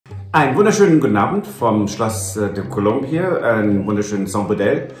Einen wunderschönen guten Abend vom Schloss de Colombe hier, einen wunderschönen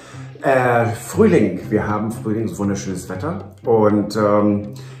Saint-Baudel. Frühling, wir haben Frühling, so wunderschönes Wetter und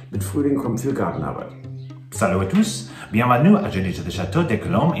mit Frühling kommt viel Gartenarbeit. Salut à tous, bienvenue à Gîte de Château de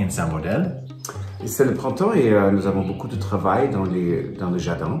Colombe in Saint-Baudel. C'est le printemps et nous avons beaucoup de travail dans le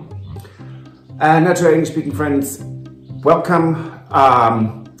jardin. And now to our English-speaking friends, welcome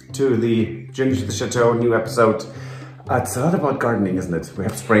to the Gîte de Château new episode. It's a lot about gardening, isn't it? We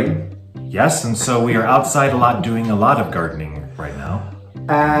have spring. Yes, and so we are outside a lot doing a lot of gardening right now.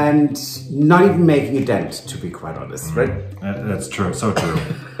 And not even making a dent, to be quite honest, right? That's true, so true.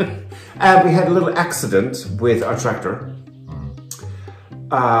 And we had a little accident with our tractor.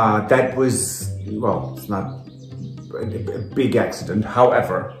 That was, well, it's not a big accident.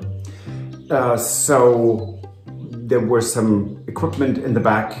 However, so there were some equipment in the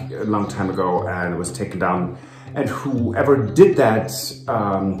back a long time ago and it was taken down. And whoever did that,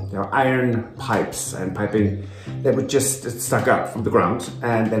 there are iron pipes and piping that would just stuck out from the ground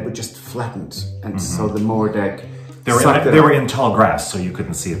and that would just flattened. And so the mower deck They were in tall grass, so you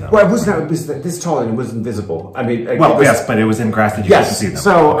couldn't see them. Well, it was this tall and it wasn't visible. I mean, well, yes, but it was in grass that you couldn't see them.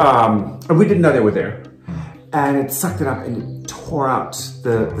 So and we didn't know they were there, and it sucked it up and it tore out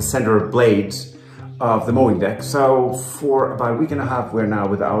the center blade of the mowing deck. So for about a week and a half, we're now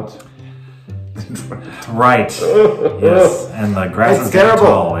without. Right. Yes, and the grass is getting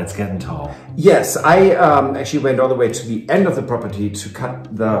tall. It's getting tall. Yes, I actually went all the way to the end of the property to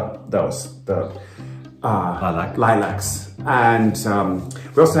cut the lilacs. And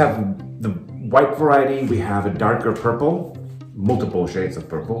we also have the white variety. We have a darker purple, multiple shades of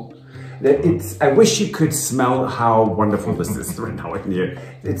purple. I wish you could smell how wonderful this is right now in here.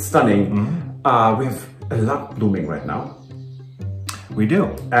 It's stunning. We have a lot blooming right now. We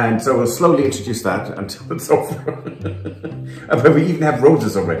do. And so we'll slowly introduce that until it's over. But we even have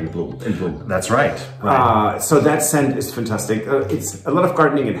roses already in bloom. That's right. So that scent is fantastic. It's a lot of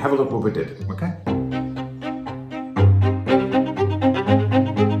gardening, and have a look what we did. Okay.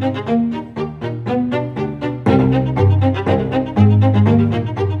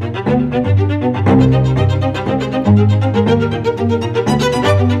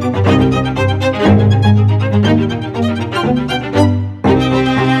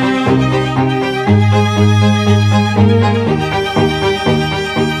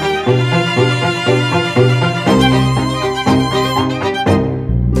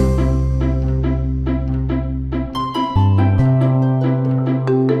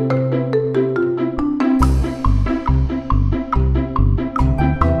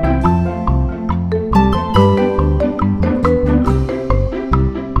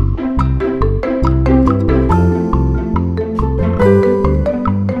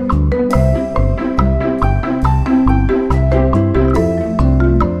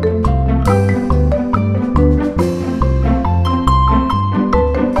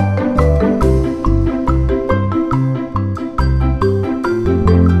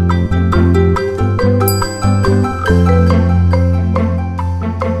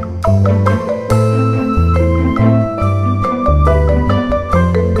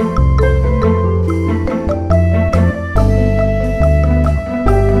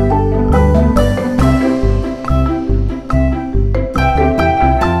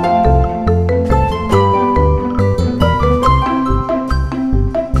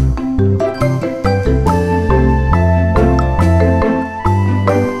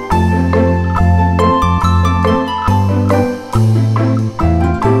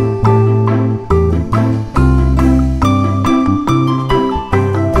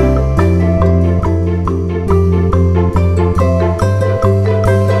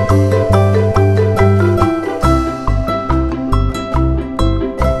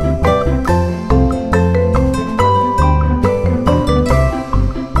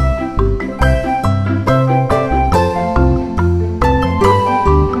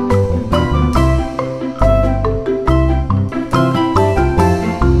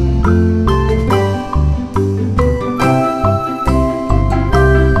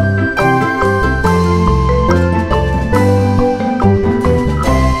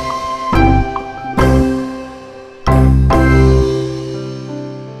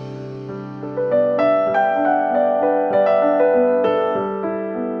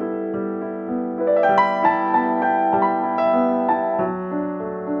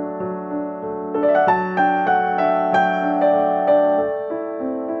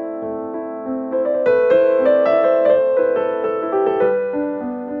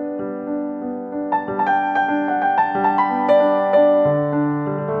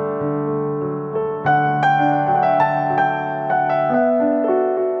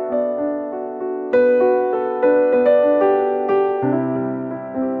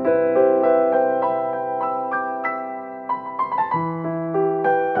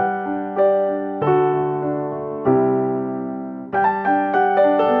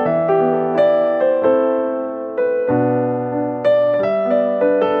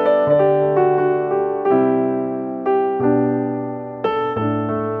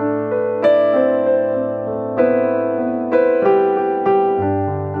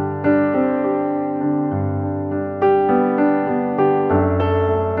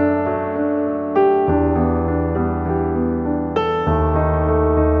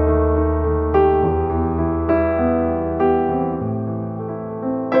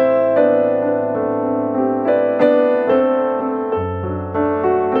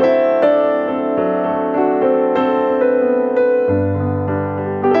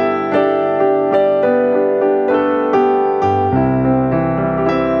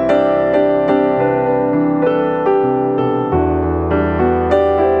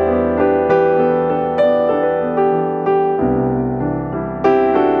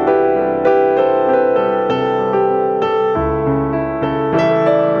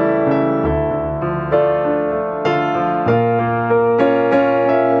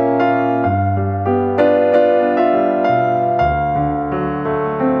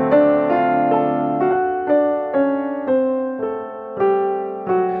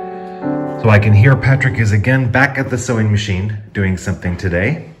 So I can hear Patrick is again back at the sewing machine doing something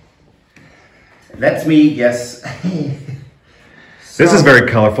today. That's me, yes. This is very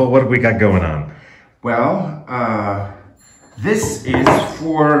colorful. What have we got going on? Well, this is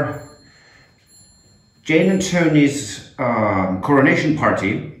for Jane and Tony's coronation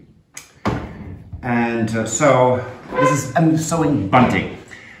party. And so I'm sewing bunting.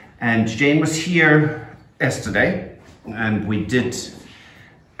 And Jane was here yesterday and we did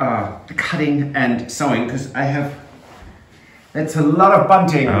the cutting and sewing because that's a lot of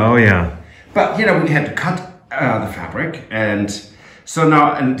bunting. Oh yeah. But you know, we had to cut the fabric, and so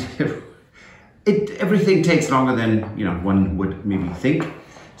now, everything takes longer than one would maybe think.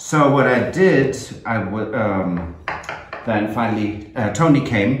 So what I did, then finally Tony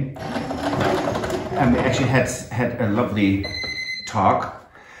came, and we actually had a lovely talk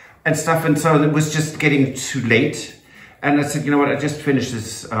and stuff, and so it was just getting too late. And I said, you know what, I just finished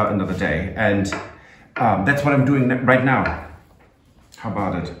this another day. And that's what I'm doing right now. How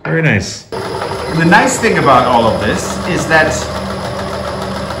about it? Very nice. And the nice thing about all of this is that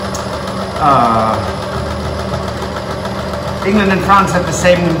England and France have the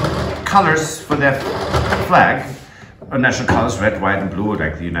same colors for their flag. National colors, red, white, and blue,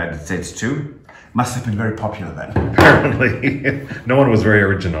 like the United States too. Must have been very popular then. Apparently. No one was very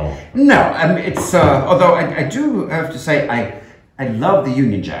original. No, it's, although I do have to say, I love the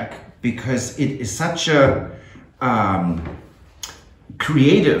Union Jack because it is such a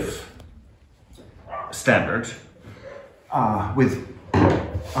creative standard with,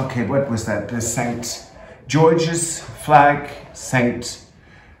 okay, what was that? The St. George's flag, St.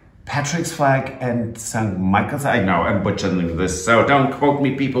 Patrick's flag, and St. Michael's. I know, I'm butchering this, so don't quote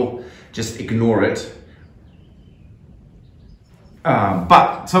me, people. Just ignore it.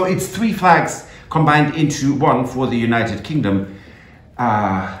 But, so it's 3 flags combined into one for the United Kingdom.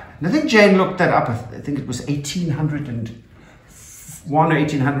 And I think Jane looked that up. I think it was 1801 or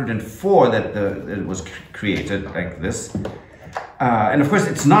 1804 that it was created like this. And of course,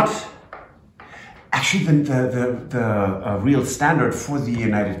 it's not actually the real standard for the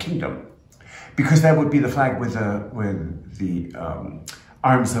United Kingdom, because that would be the flag with the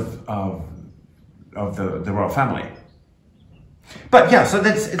arms of the royal family. But yeah, so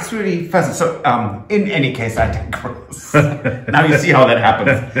it's really fuzzy. So in any case, I digress. Now you see how that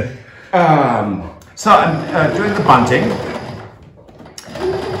happens. So I'm doing the bunting,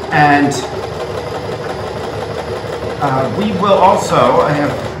 and we will also, I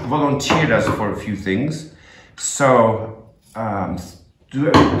have volunteered us for a few things. So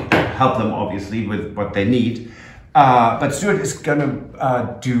do help them obviously with what they need. But Stuart is gonna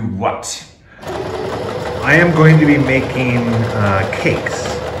do what? I am going to be making cakes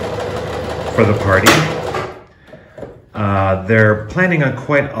for the party. They're planning on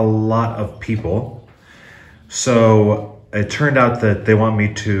quite a lot of people. So it turned out that they want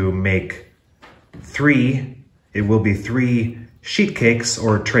me to make 3, it will be 3 sheet cakes,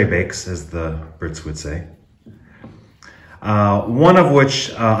 or tray bakes as the Brits would say. One of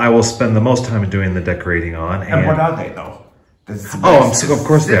which I will spend the most time doing the decorating on. And what are they though? Oh, of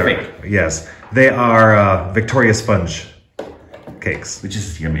course they are. Yes, they are Victoria sponge cakes. Which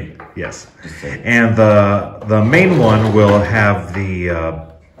is yummy. Yes. And the main one will have the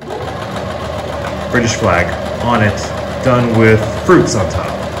British flag on it, done with fruits on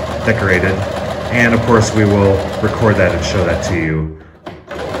top, decorated. And of course we will record that and show that to you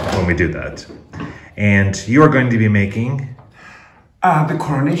when we do that. And you are going to be making? The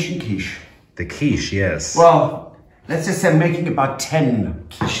coronation quiche. The quiche, yes. Well, let's just say I'm making about 10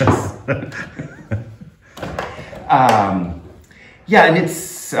 quiches. Yeah, and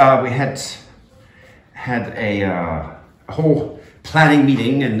it's, we had a whole planning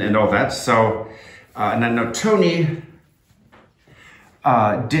meeting and all that. So, and I know Tony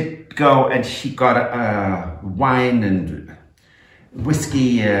did go, and he got wine and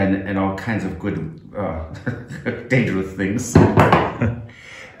whiskey and all kinds of good dangerous things.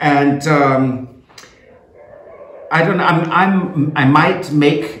 And I don't know, I might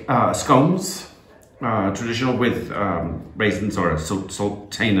make scones, traditional with raisins or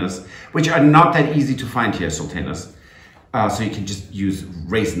sultanas, which are not that easy to find here, sultanas. So you can just use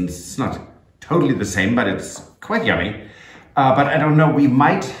raisins. It's not totally the same, but it's quite yummy. But I don't know, we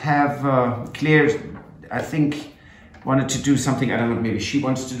might have Claire, I think, wanted to do something. I don't know, maybe she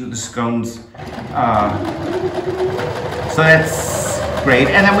wants to do the scones. So that's great.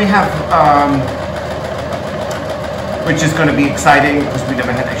 And then we have, which is going to be exciting because we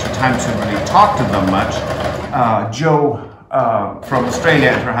never had actually time to really talk to them much. Jo from Australia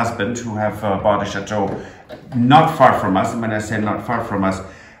and her husband, who have bought a chateau not far from us. And when I say not far from us,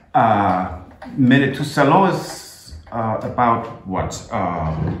 minute to Salon is about what?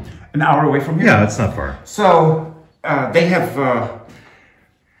 An hour away from here? Yeah, it's not far. So they have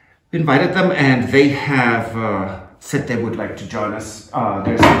invited them, and they have said they would like to join us.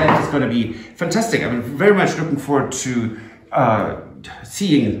 Their event is going to be fantastic. I'm very much looking forward to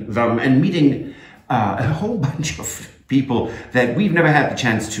seeing them and meeting a whole bunch of people that we've never had the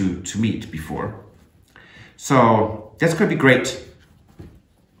chance to meet before. So that's going to be great.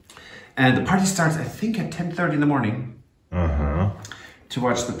 And the party starts, I think, at 10:30 in the morning. To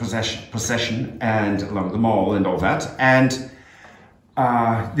watch the procession and along the mall and all that. And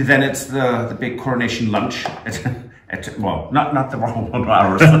then it's the big coronation lunch well, not the wrong 1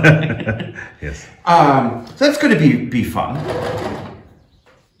 hour. Yes. So that's going to be fun.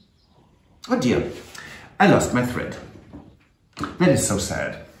 Oh dear, I lost my thread. That is so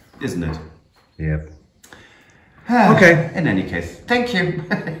sad, isn't it? Yep. Okay. In any case, thank you.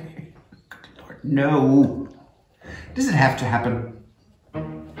 Good Lord, no. Does it have to happen?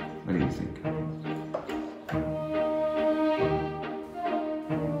 What do you think?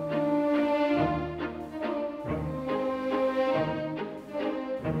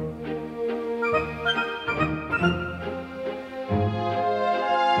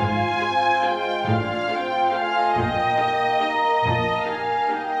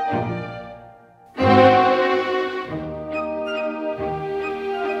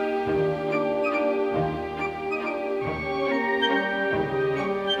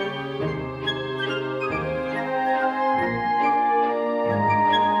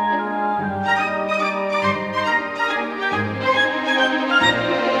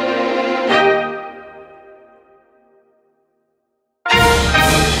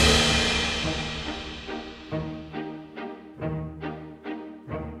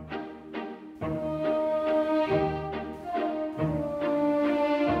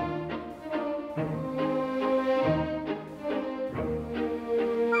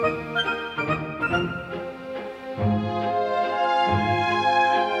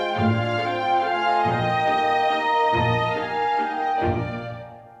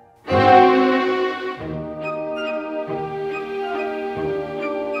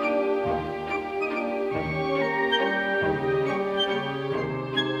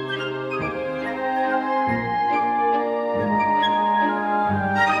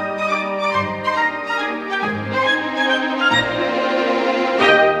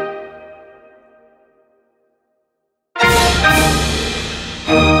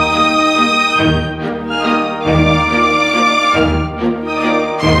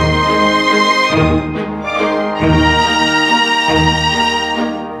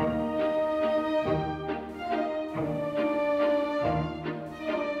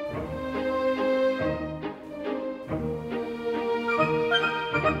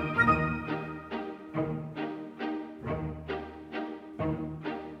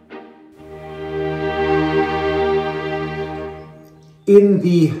 In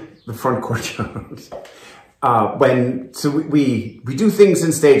the front courtyard, we do things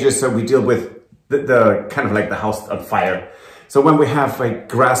in stages. So we deal with the kind of like the house on fire. So when we have like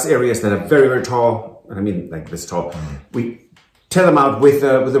grass areas that are very, very tall, and I mean like this tall, we tear them out with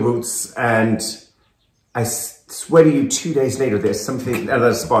the roots. And I swear to you, 2 days later, there's something,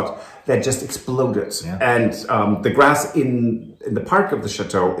 another spot that just exploded. Yeah. And the grass in the park of the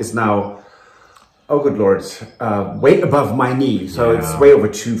Chateau is now, oh good Lord, way above my knee. So it's way over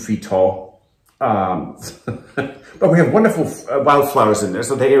 2 feet tall. But we have wonderful wildflowers in there.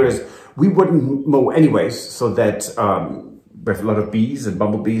 So the areas we wouldn't mow anyways, so that we have a lot of bees and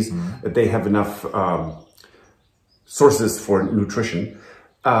bumblebees, that they have enough sources for nutrition.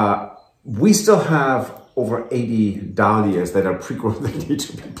 We still have over 80 dahlias that are pre-grown that need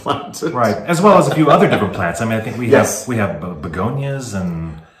to be planted. Right, as well as a few other different plants. I mean, I think we have begonias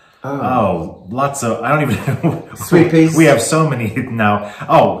and lots of, I don't even know. Sweet peas. We have so many now.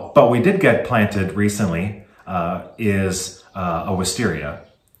 Oh, but we did get planted recently, is a wisteria,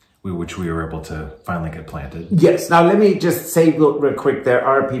 which we were able to finally get planted. Yes. Now, let me just say real quick, there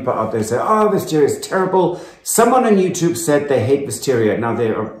are people out there who say, oh, wisteria is terrible. Someone on YouTube said they hate wisteria. Now,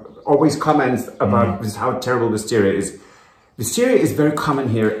 there are always comments about how terrible wisteria is. Wisteria is very common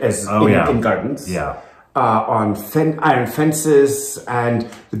here in gardens. Yeah. On iron fences, and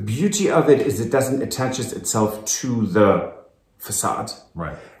the beauty of it is it doesn't attach itself to the facade.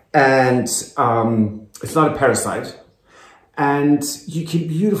 Right. And it's not a parasite. And you can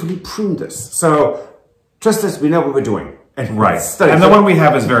beautifully prune this. So trust us, we know what we're doing. And and the one we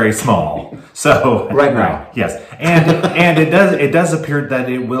have is very small. So right now. Yes. And it does appear that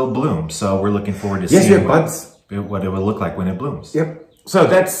it will bloom. So we're looking forward to seeing buds. What it will look like when it blooms. Yep. So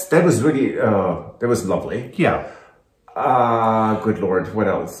that was really that was lovely. Yeah. Good Lord, what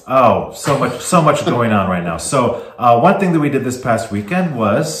else? Oh, so much going on right now. So one thing that we did this past weekend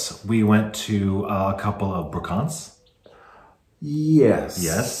was we went to a couple of brocantes. Yes.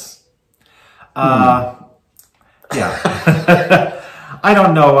 Yes. Yeah. I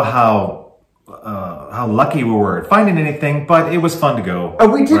don't know how lucky we were at finding anything, but it was fun to go.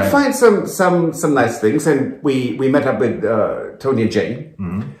 We did find some nice things, and we met up with Tony and Jane,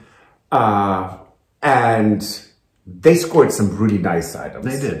 and they scored some really nice items.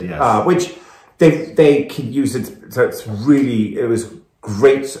 They did, yes. Which they can use it. So it was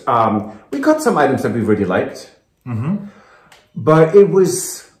great. We got some items that we really liked, but it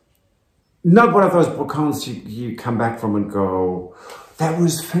was not one of those brocantes you come back from and go, that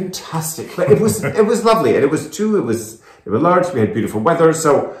was fantastic. But it was lovely, and they were large. We had beautiful weather,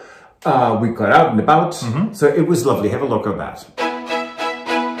 so we got out and about. So it was lovely. Have a look at that.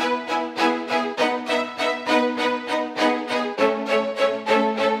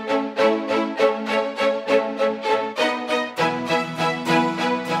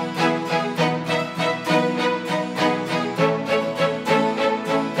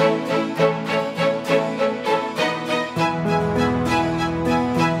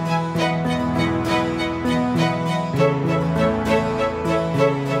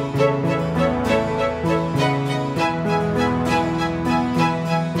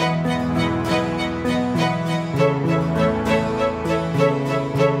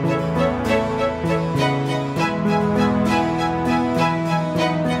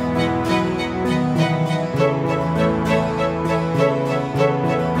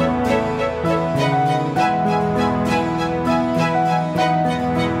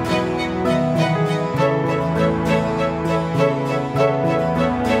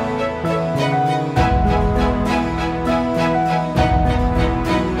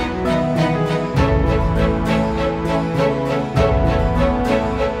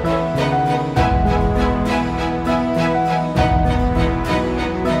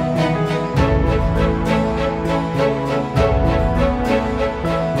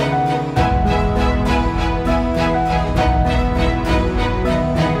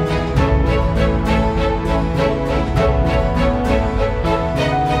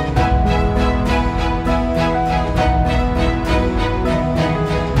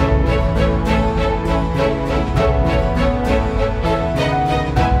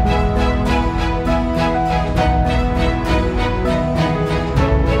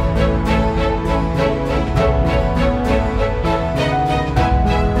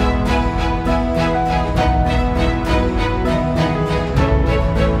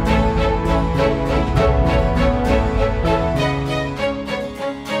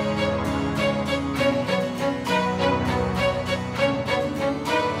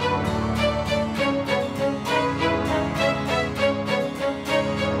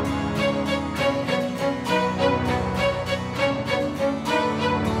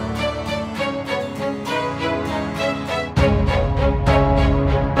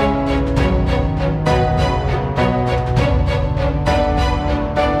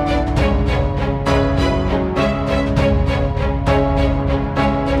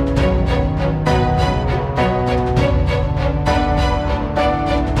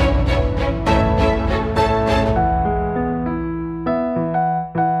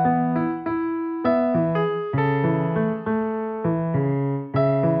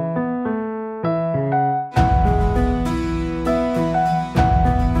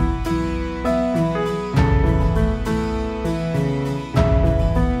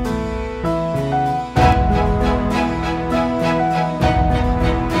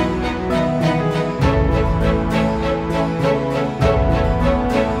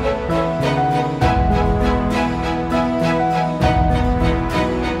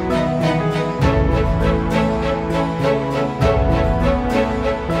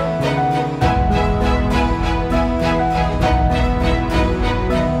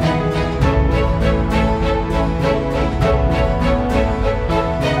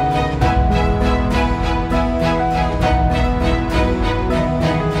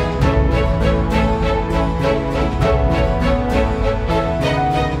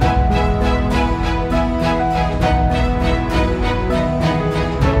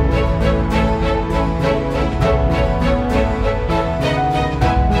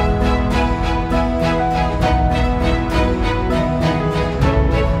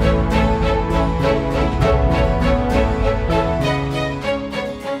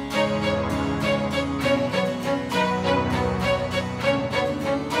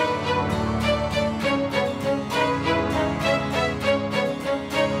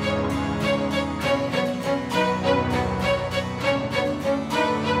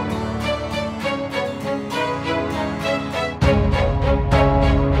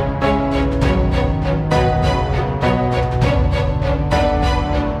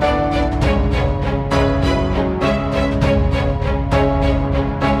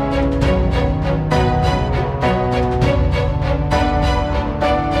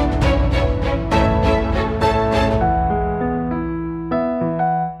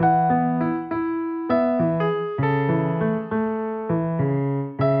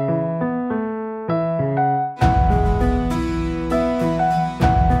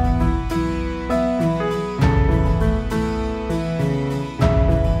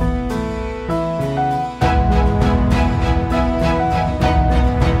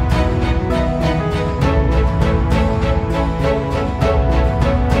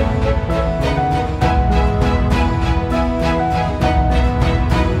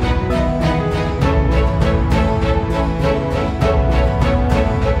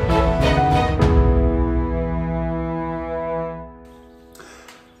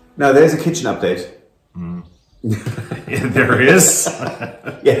 Now there's a kitchen update. There is.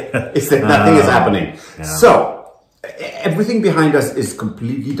 Yeah, it's that nothing is happening. Yeah. So everything behind us is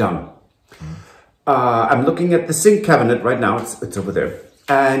completely done. I'm looking at the sink cabinet right now. It's over there,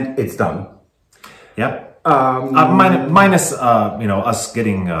 and it's done. Yep. Minus you know, us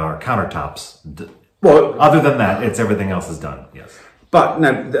getting our countertops. Well, other than that, it's everything else is done. Yes. But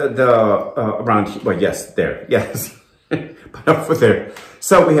no, the around here, well, yes, there, yes, but over there.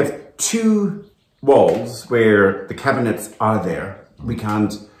 So we have two walls where the cabinets are there. We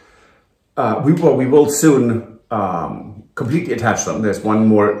can't. We will soon completely attach them. There's one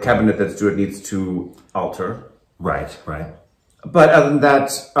more cabinet that Stuart needs to alter. Right. Right. But other than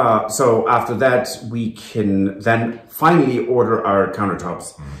that, so after that, we can then finally order our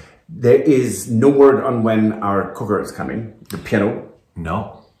countertops. There is no word on when our cooker is coming. The piano.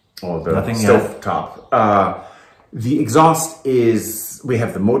 No. Or the Nothing stove yet. top. The exhaust is, we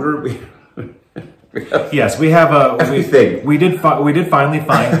have the motor. Yes, we have a everything. We did finally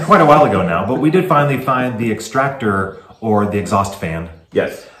find quite a while ago now, but we did finally find the extractor or the exhaust fan.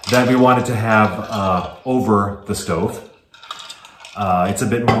 Yes. That we wanted to have over the stove. It's a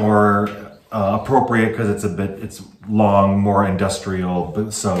bit more appropriate because it's long, more industrial,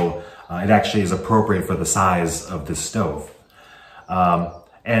 but so it actually is appropriate for the size of this stove.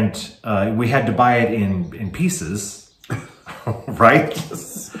 And we had to buy it in pieces, right?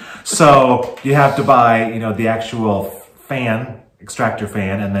 So you have to buy, you know, the actual fan, extractor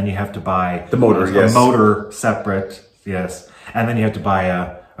fan, and then you have to buy the motor, a motor separate, yes, and then you have to buy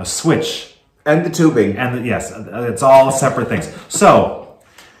a switch and the tubing, and yes, it's all separate things. So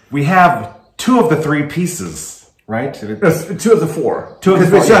we have 2 of the 3 pieces, right? 2 of the 4. Two of the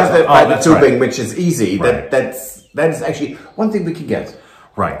because 4, we still have yes. to buy the That's tubing, right. which is easy. Right. That is actually one thing we can get.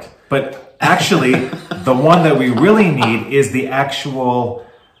 Right. But actually, the one that we really need is the actual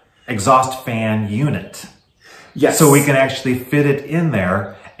exhaust fan unit. Yes. So we can actually fit it in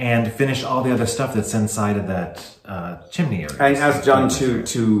there and finish all the other stuff that's inside of that chimney area. And ask John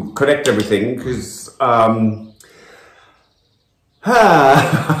to connect everything because.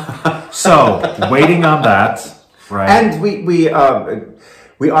 So waiting on that, right? And we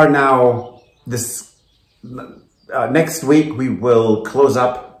are now this next week we will close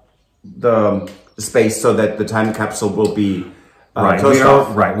up the space so that the time capsule will be closed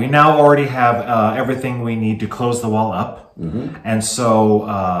off. Right. We now already have everything we need to close the wall up, and so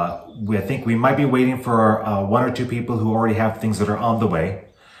I think we might be waiting for 1 or 2 people who already have things that are on the way,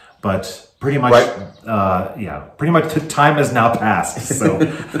 but. Pretty much, right. Pretty much the time has now passed. So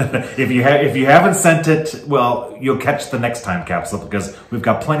if you haven't sent it, well, you'll catch the next time capsule because we've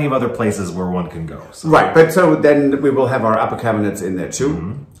got plenty of other places where one can go. So. Right, but so then we will have our upper cabinets in there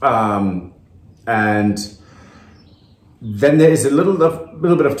too, and then there is a little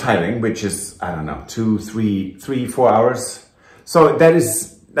bit of tiling, which is I don't know 2, 3, 4 hours. So that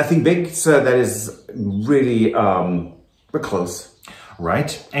is nothing big. So that is really we're close.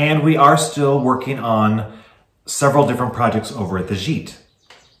 Right, and we are still working on several different projects over at the gîte.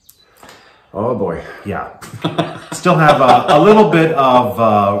 Oh boy. Yeah. Still have a little bit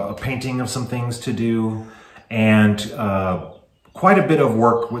of painting of some things to do and quite a bit of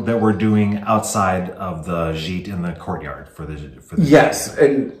work that we're doing outside of the gîte in the courtyard for the yes,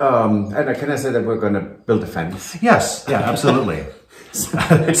 and can I say that we're going to build a fence? Yes, yeah, absolutely.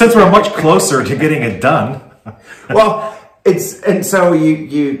 Since we're much closer to getting it done. Well, so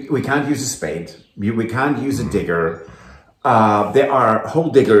we can't use a spade. We can't use a digger. There are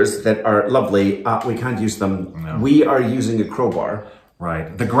hole diggers that are lovely. We can't use them. No. We are using a crowbar.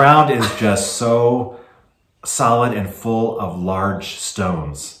 Right. The ground is just so solid and full of large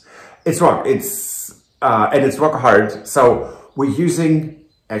stones. It's rock. And it's rock hard. So we're using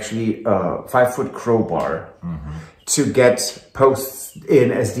actually a 5-foot crowbar to get posts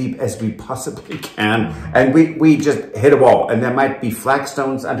in as deep as we possibly can. And we just hit a wall, and there might be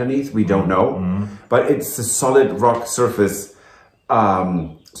flagstones underneath, we don't know, but it's a solid rock surface.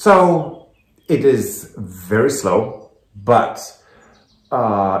 So it is very slow, but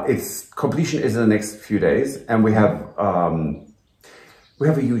its completion is in the next few days, and we have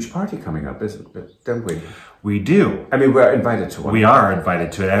a huge party coming up, don't we? We do. I mean, we're invited to one. We are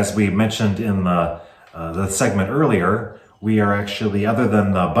invited to it. As we mentioned in the segment earlier, we are actually, other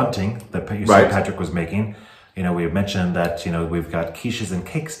than the bunting that you said Patrick was making, you know, we have mentioned that, you know, we've got quiches and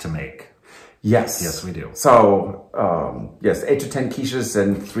cakes to make. Yes. Yes, we do. So, yes, 8 to 10 quiches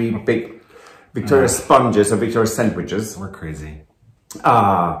and 3 big Victoria sponges or Victoria sandwiches. We're crazy.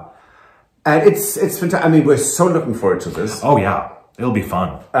 And it's fantastic. I mean, we're so looking forward to this. Oh, yeah. It'll be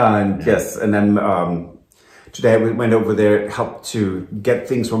fun. And yes, and then Today we went over there, helped to get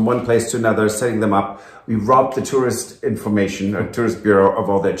things from one place to another, setting them up. We robbed the tourist information, or tourist bureau, of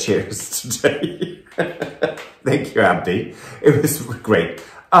all their chairs today. Thank you, Abdi. It was great.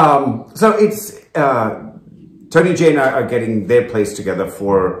 So it's, Tony and Jane are getting their place together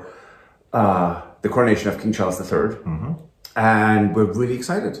for the coronation of King Charles III. And we're really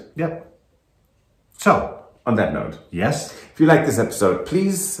excited. Yep. So, on that note, yes. If you like this episode,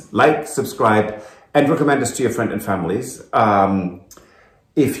 please like, subscribe, and recommend us to your friends and families.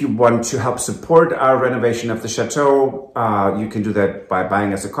 If you want to help support our renovation of the Chateau, you can do that by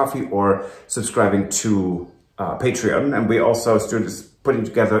buying us a coffee or subscribing to Patreon. And we also, Stuart is putting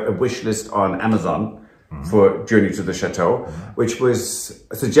together a wish list on Amazon for Journey to the Chateau, which was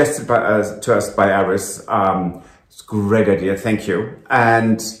suggested to us by Aris. It's a great idea, thank you.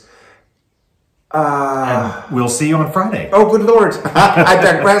 And we'll see you on Friday. Oh, good Lord. I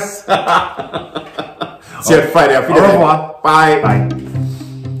digress. See you on Friday. Au revoir. Bye. Bye.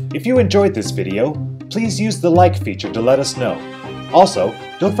 If you enjoyed this video, please use the like feature to let us know. Also,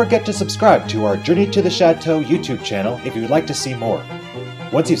 don't forget to subscribe to our Journey to the Chateau YouTube channel if you would like to see more.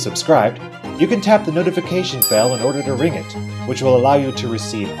 Once you've subscribed, you can tap the notification bell in order to ring it, which will allow you to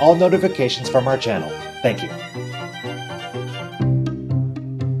receive all notifications from our channel. Thank you.